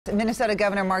Minnesota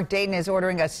Governor Mark Dayton is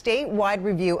ordering a statewide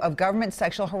review of government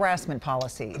sexual harassment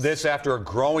policies. This after a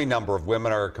growing number of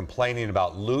women are complaining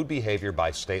about lewd behavior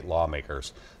by state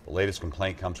lawmakers. The latest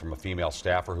complaint comes from a female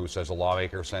staffer who says a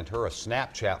lawmaker sent her a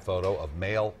Snapchat photo of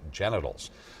male genitals.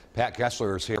 Pat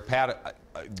Kessler is here. Pat,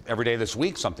 every day this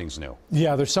week something's new.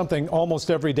 Yeah, there's something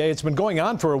almost every day. It's been going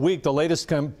on for a week. The latest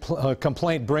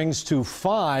complaint brings to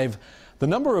 5 the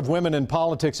number of women in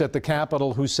politics at the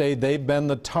Capitol who say they've been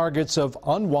the targets of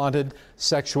unwanted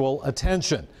sexual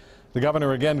attention. The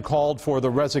governor again called for the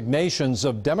resignations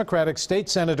of Democratic State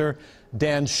Senator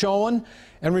Dan Schoen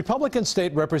and Republican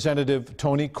State Representative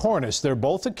Tony Cornish. They're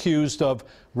both accused of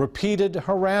repeated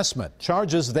harassment,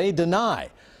 charges they deny.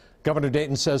 Governor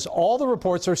Dayton says all the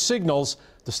reports are signals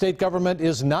the state government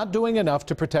is not doing enough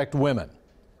to protect women.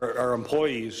 Our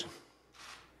employees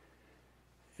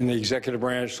in the executive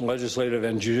branch, legislative,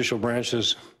 and judicial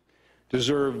branches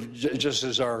deserve, just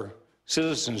as our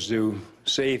citizens do,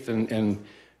 safe and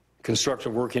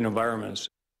constructive working environments.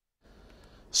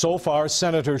 So far,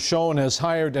 Senator Schoen has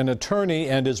hired an attorney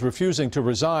and is refusing to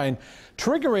resign,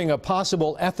 triggering a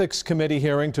possible ethics committee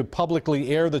hearing to publicly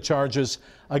air the charges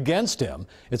against him.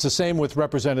 It's the same with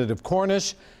Representative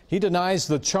Cornish. He denies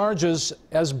the charges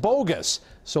as bogus.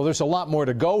 So there's a lot more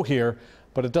to go here,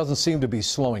 but it doesn't seem to be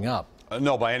slowing up.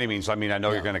 No, by any means. I mean, I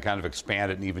know you're going to kind of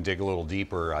expand it and even dig a little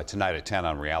deeper tonight at 10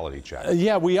 on Reality Check.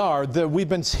 Yeah, we are. We've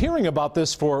been hearing about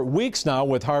this for weeks now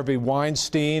with Harvey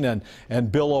Weinstein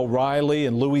and Bill O'Reilly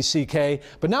and Louis C.K.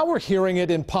 But now we're hearing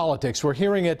it in politics. We're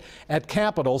hearing it at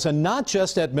capitals, and not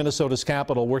just at Minnesota's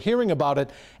Capitol. We're hearing about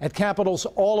it at capitals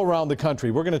all around the country.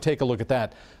 We're going to take a look at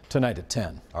that tonight at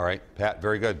 10. All right, Pat,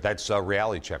 very good. That's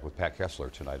Reality Check with Pat Kessler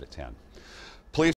tonight at 10.